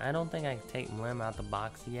 I don't think I can take Mlem out the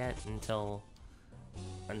box yet until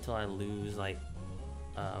I lose, like,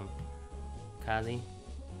 Kazi.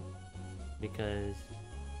 Because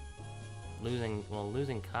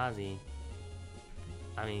losing Kazi,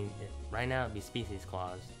 I mean, right now it'd be Species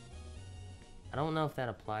Clause. I don't know if that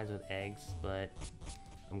applies with eggs, but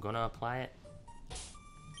I'm gonna apply it.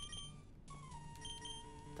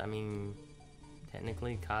 I mean,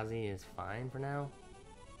 technically Kazi is fine for now.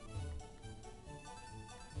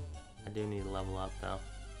 I do need to level up though.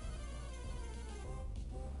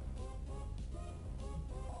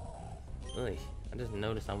 Ugh, I just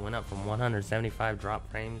noticed I went up from 175 drop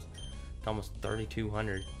frames to almost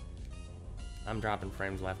 3,200. I'm dropping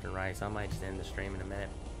frames left and right, so I might just end the stream in a minute.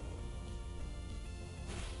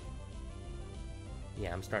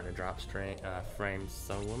 Yeah, I'm starting to drop frames,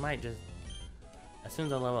 so we might just... As soon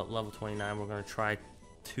as I level up level 29, we're going to try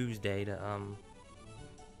Tuesday to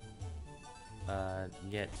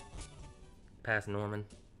get past Norman.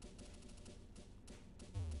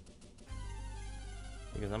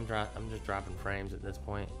 Because I'm just dropping frames at this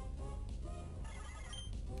point.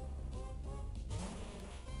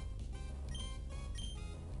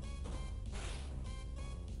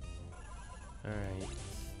 Alright,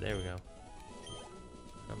 there we go.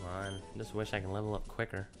 Come on, just wish I could level up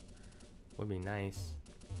quicker. Would be nice.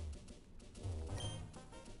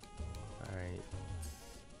 Alright.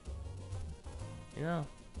 You know,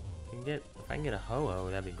 if I can get a Ho-Oh,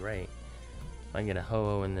 that'd be great. If I can get a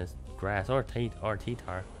Ho-Oh in this grass, or T-Tar.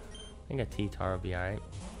 I think a T-Tar would be alright.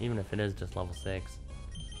 Even if it is just level 6.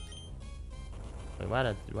 Wait, why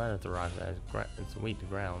did the rock that? It's weak to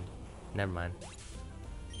ground. Never mind.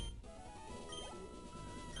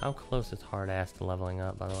 How close is hard ass to leveling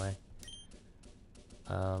up, by the way?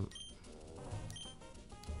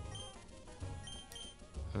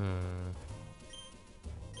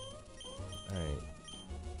 Alright.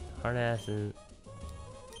 Hard ass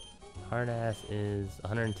is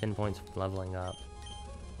 110 points for leveling up.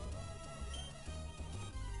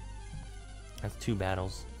 That's 2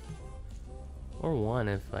 battles. Or 1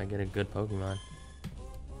 if I get a good Pokemon.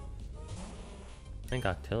 I think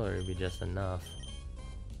Octillery would be just enough.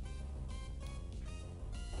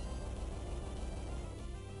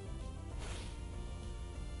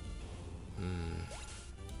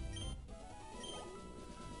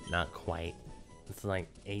 Not quite. It's like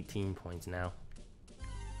 18 points now.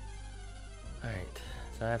 Alright,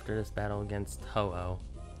 so after this battle against Ho-Oh,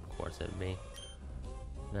 of course it'd be,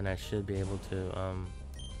 then I should be able to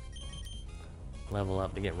level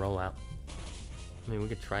up to get rollout. I mean, we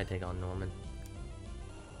could try take on Norman.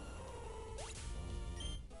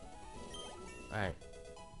 Alright.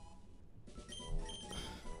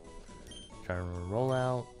 Try to roll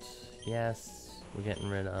out. Yes, we're getting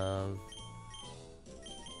rid of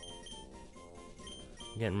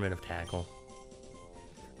Tackle.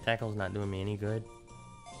 Tackle's not doing me any good.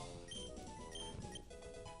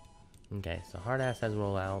 Okay, so Hardass has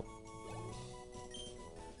rollout.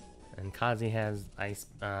 And Kazi has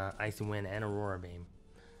Icy Wind and Aurora Beam.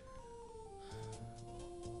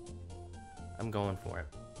 I'm going for it.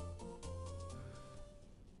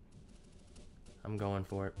 I'm going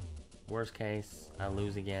for it. Worst case, I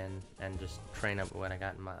lose again and just train up what I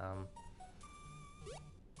got in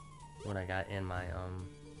my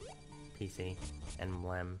PC, and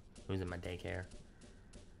Lem, who's in my daycare.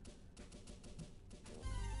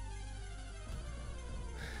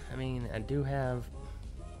 I mean, I do have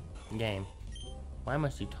game. Why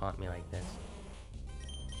must you taunt me like this?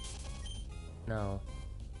 No.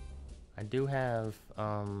 I do have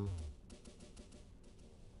Lem.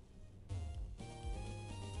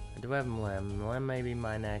 Lem may be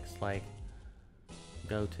my next like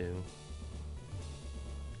go-to.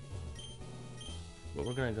 But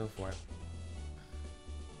we're gonna go for it.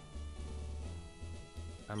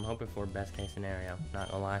 I'm hoping for best case scenario,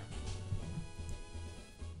 not gonna lie.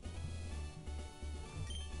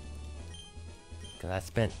 Cause I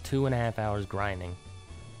spent 2.5 hours grinding.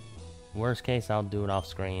 Worst case, I'll do it off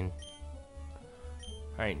screen.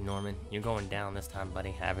 Alright, Norman, you're going down this time,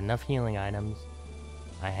 buddy. I have enough healing items.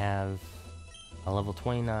 I have a level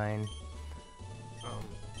 29.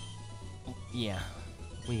 Yeah,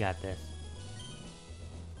 we got this.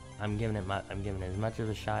 I'm giving it as much of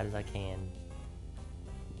a shot as I can,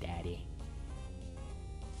 Daddy.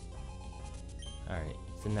 Alright,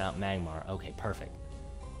 send out Magmar. Okay, perfect.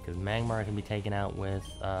 Because Magmar can be taken out with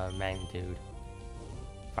Magnitude.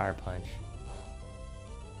 Fire Punch.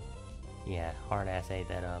 Yeah, hard ass ate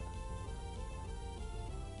that up.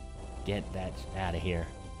 Get that out of here.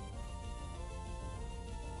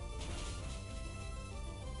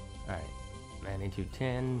 Alright. Magnitude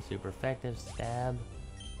 10, super effective, stab.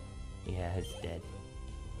 Yeah, it's dead.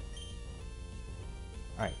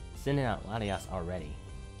 Alright, sending out Latias already.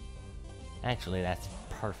 Actually, that's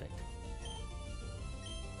perfect.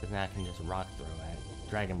 Because now I can just rock throw at it.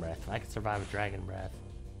 Dragon Breath. If I can survive a Dragon Breath.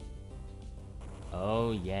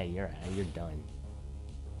 Oh yeah, you're done.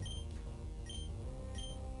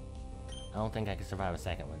 I don't think I can survive a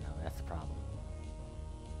second one though, that's the problem.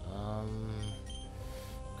 I'm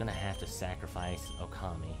gonna have to sacrifice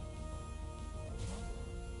Okami.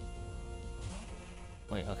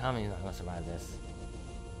 Wait, Okami's not gonna survive this.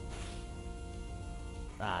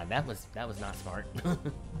 That was not smart.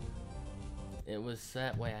 It was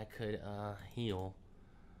that way I could heal.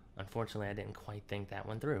 Unfortunately, I didn't quite think that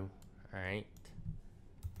one through. All right.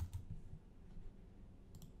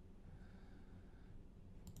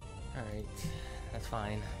 All right, that's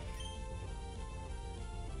fine.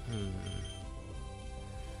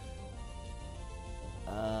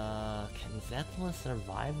 Can Zethlus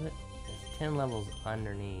survive it? There's 10 levels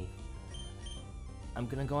underneath. I'm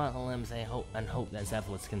gonna go out on a limb and hope that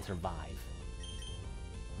Zethlus can survive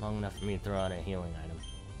long enough for me to throw out a healing item.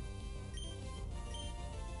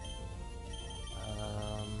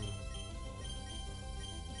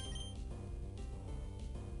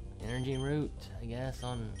 Energy root, I guess,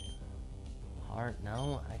 on heart.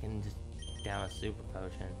 No, I can just down a super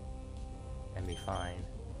potion and be fine.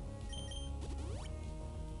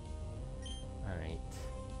 Alright.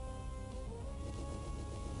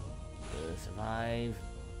 Survive.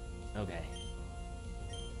 Okay.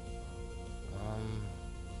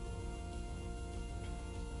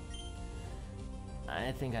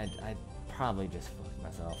 I think I'd probably just fuck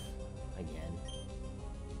myself again.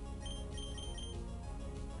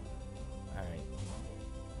 Alright.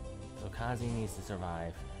 So Kazi needs to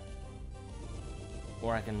survive.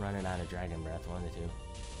 Or I can run it out of Dragon Breath, one of the two.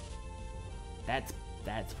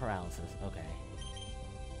 That's paralysis, okay.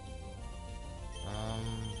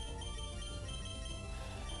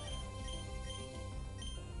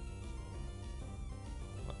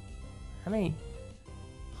 How many?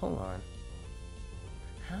 Hold on.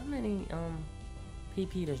 How many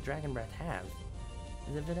PP does Dragon Breath have?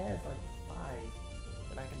 Because if it has like 5,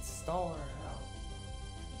 then I can stall her out.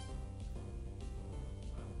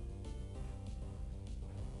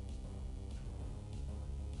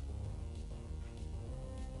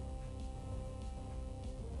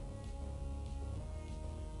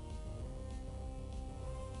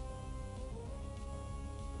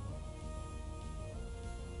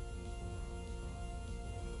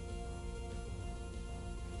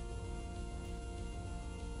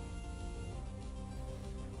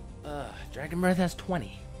 Dragon Breath has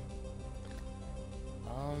 20.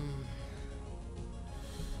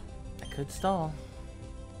 I could stall.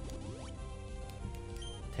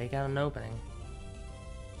 Take out an opening.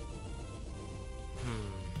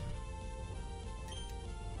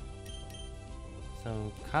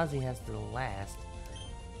 So Kazi has the last.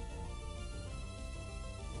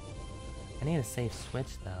 I need a safe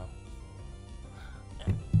switch though.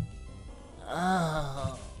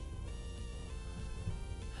 Oh.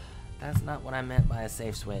 That's not what I meant by a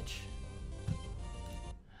safe switch.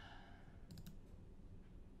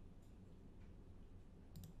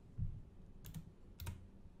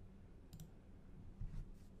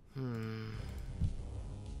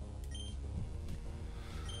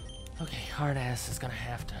 Okay, hard ass is gonna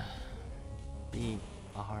have to be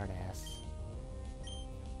a hard ass.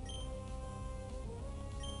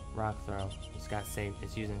 Rock throw. It's got safe.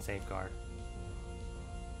 It's using safeguard.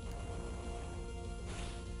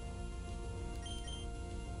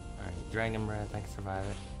 Alright, Dragon Breath. I can survive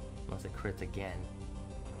it unless it crits again.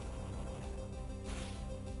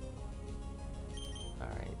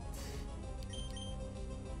 Alright.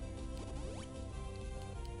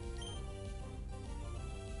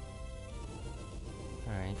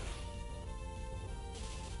 Alright.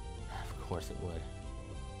 Of course it would.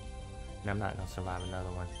 And I'm not gonna survive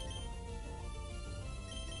another one.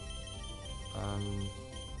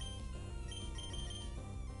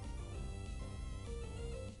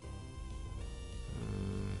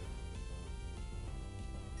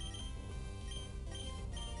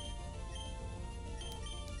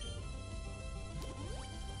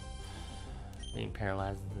 Being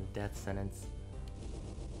paralyzed is a death sentence.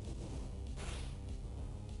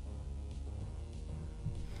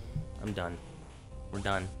 I'm done. We're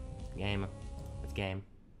done. Game. It's game.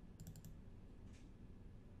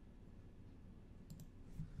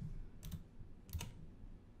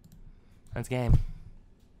 That's game.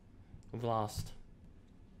 We've lost.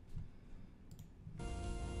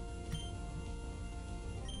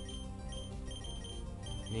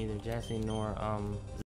 Neither Jesse nor